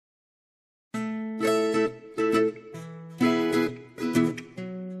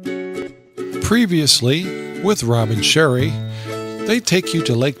Previously, with Rob and Sherry, they take you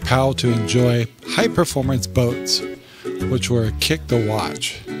to Lake Powell to enjoy high-performance boats, which were a kick to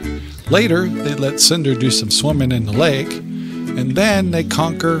watch. Later, they let Cinder do some swimming in the lake, and then they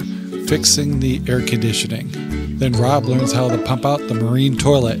conquer fixing the air conditioning. Then Rob learns how to pump out the marine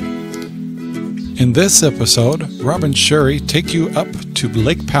toilet. In this episode, Rob and Sherry take you up to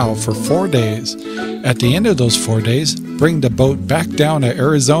Lake Powell for 4 days. At the end of those 4 days, bring the boat back down to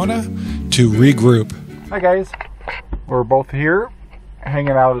Arizona to regroup. Hi guys, we're both here hanging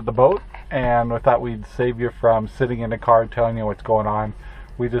out at the boat, and we thought we'd save you from sitting in the car telling you what's going on.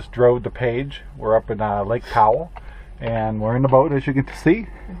 We just drove the page. We're up in Lake Powell, and we're in the boat, as you can see.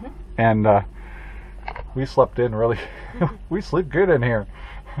 And we slept in really. We sleep good in here.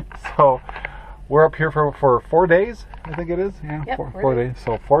 So we're up here for 4 days, I think it is. Yeah, yep, 4 days.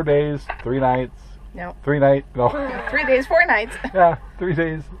 So 4 days, 3 nights. No. 3 nights. No. 3 days, 4 nights. Yeah, 3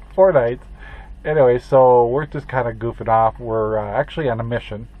 days, 4 nights. Anyway, so we're just kind of goofing off. We're actually on a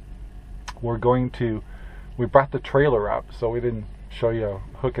mission. We brought the trailer up, so we didn't show you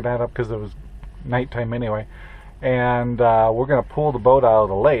hooking that up because it was nighttime anyway. And we're going to pull the boat out of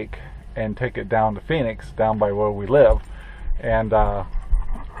the lake and take it down to Phoenix, down by where we live, and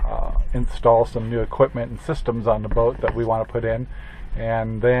install some new equipment and systems on the boat that we want to put in.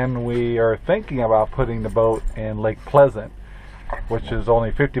 And then we are thinking about putting the boat in Lake Pleasant, which is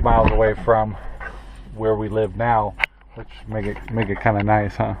only 50 miles away from where we live now, which make it kind of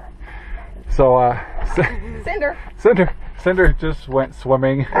nice, huh? So Cinder just went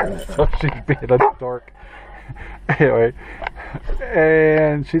swimming, so she's being a dork. Anyway,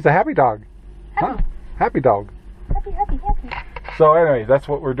 and she's a happy dog. Huh? Happy dog. Happy. So anyway, that's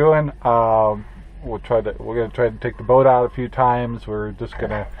what we're doing. We're gonna try to take the boat out a few times. We're just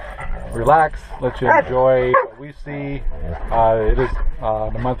gonna relax, let you enjoy what we see. It is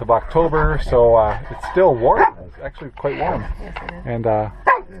the month of October, so it's still warm. It's actually quite warm. Yes, it is. And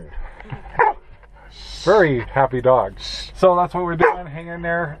very happy dog. So that's what we're doing. Hang in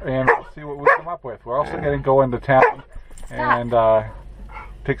there, and we'll see what we come up with. We're also gonna go into town and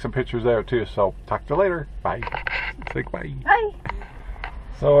take some pictures there too. So talk to you later. Bye. Say bye. Bye.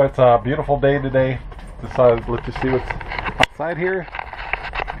 So it's a beautiful day today. Decided to let you see what's outside here,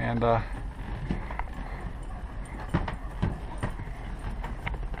 and I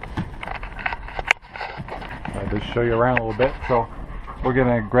just show you around a little bit. So we're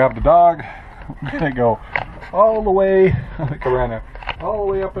gonna grab the dog. We're gonna go all the way, look around there, all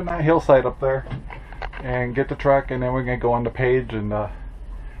the way up in that hillside up there, and get the truck, and then we're gonna go on the page. And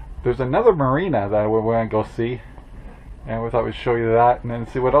there's another marina that we're gonna go see. And we thought we'd show you that and then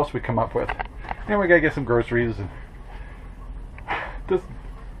see what else we come up with. And we gotta get some groceries and just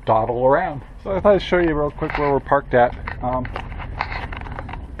dawdle around. So I thought I'd show you real quick where we're parked at.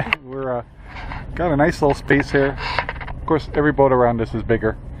 We're got a nice little space here. Of course, every boat around us is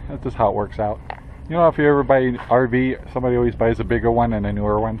bigger. That's just how it works out. You know, if you ever buy an RV, somebody always buys a bigger one and a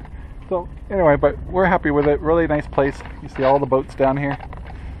newer one. So anyway, but we're happy with it. Really nice place. You see all the boats down here.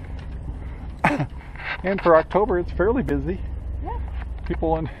 And for October, it's fairly busy. Yeah.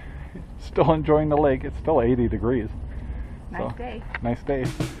 People still enjoying the lake. It's still 80 degrees. Nice day. Nice day.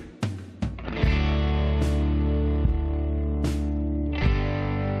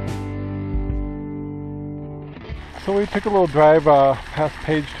 So we took a little drive past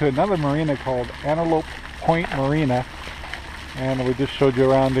Page to another marina called Antelope Marina. And we just showed you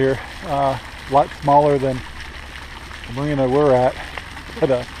around here. A lot smaller than the marina we're at.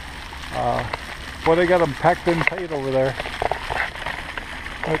 But well, they got them packed in tight over there.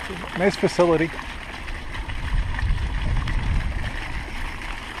 It's a nice facility.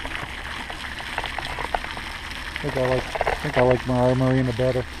 I think I like our marina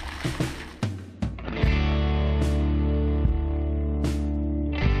better.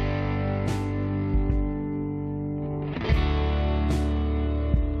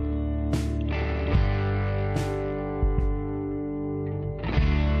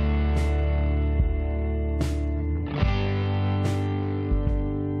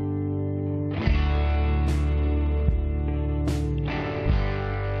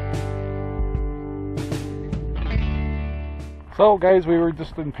 So guys, we were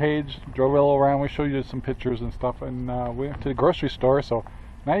just in Page, drove all around, we showed you some pictures and stuff, and we went to the grocery store. So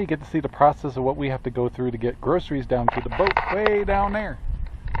now you get to see the process of what we have to go through to get groceries down to the boat way down there.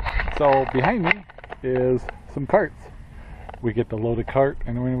 So behind me is some carts. We get to load a cart,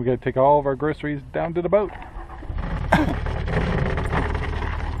 and then we got to take all of our groceries down to the boat.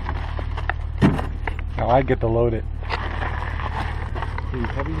 Now I get to load it.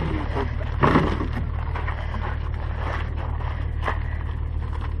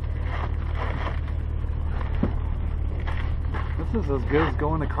 This is as good as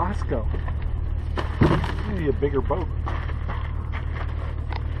going to Costco. You need a bigger boat.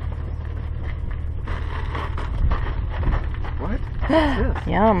 What? What's this?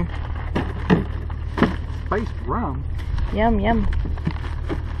 Yum. Spiced rum. Yum, yum.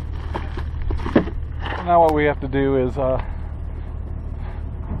 Now what we have to do is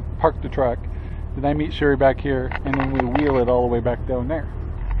park the truck. Then I meet Sherry back here, and then we wheel it all the way back down there.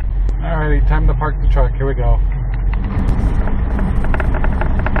 Alrighty, time to park the truck. Here we go.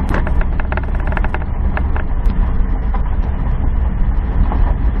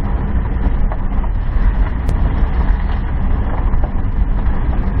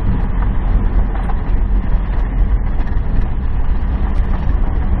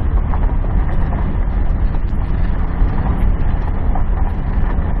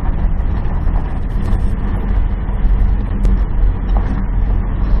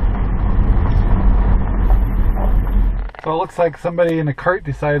 So it looks like somebody in a cart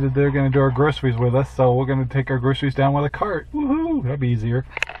decided they're going to do our groceries with us, so we're going to take our groceries down with a cart. Woohoo! That'd be easier.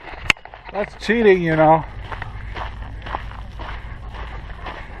 That's cheating, you know.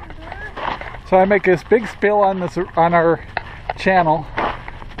 So I make this big spill on our channel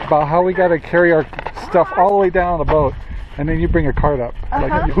about how we got to carry our stuff all the way down on the boat, and then you bring a cart up.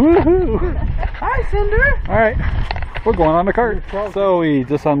 Like, woohoo! Hi, Cinder. All right, we're going on the cart. So we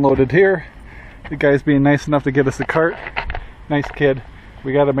just unloaded here. The guy's being nice enough to get us the cart. Nice kid.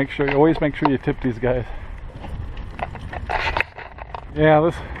 We got to make sure, always make sure you tip these guys. Yeah,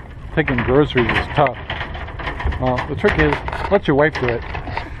 this taking groceries is tough. Well, the trick is, let your wife do it.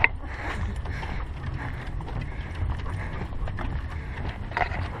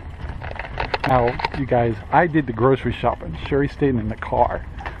 Now, you guys, I did the grocery shopping. Sherry stayed in the car.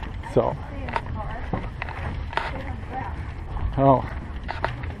 So. Oh.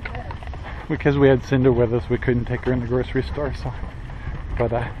 Because we had Cinder with us, we couldn't take her in the grocery store, so.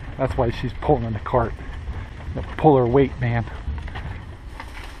 But that's why she's pulling the cart. Pull her weight, man.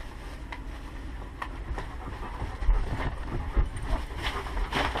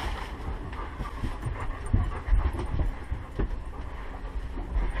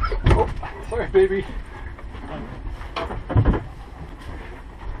 Oh, sorry, baby.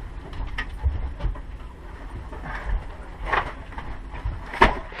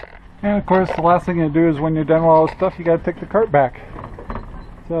 And of course, the last thing you do is when you're done with all this stuff, you got to take the cart back.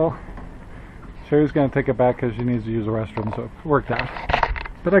 So, Sherry's going to take it back because she needs to use the restroom, so it worked out.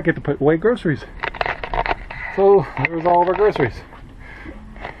 But I get to put away groceries. So, there's all of our groceries.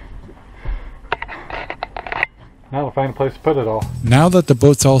 Now to find a place to put it all. Now that the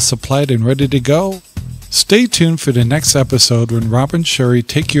boat's all supplied and ready to go, stay tuned for the next episode when Rob and Sherry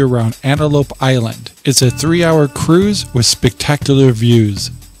take you around Antelope Island. It's a 3-hour cruise with spectacular views.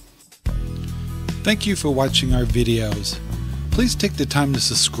 Thank you for watching our videos. Please take the time to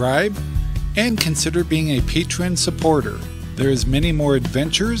subscribe and consider being a Patreon supporter. There is many more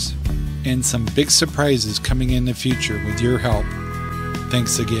adventures and some big surprises coming in the future with your help.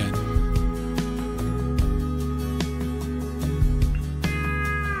 Thanks again.